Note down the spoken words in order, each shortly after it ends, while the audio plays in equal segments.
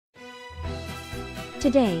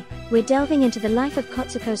Today, we're delving into the life of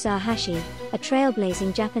Katsuko Saruhashi, a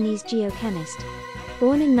trailblazing Japanese geochemist.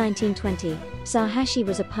 Born in 1920, Saruhashi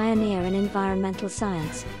was a pioneer in environmental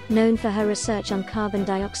science, known for her research on carbon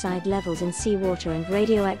dioxide levels in seawater and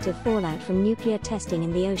radioactive fallout from nuclear testing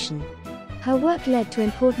in the ocean. Her work led to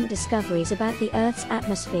important discoveries about the Earth's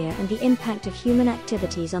atmosphere and the impact of human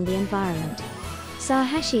activities on the environment.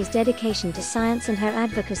 Saruhashi's dedication to science and her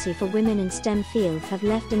advocacy for women in STEM fields have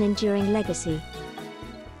left an enduring legacy.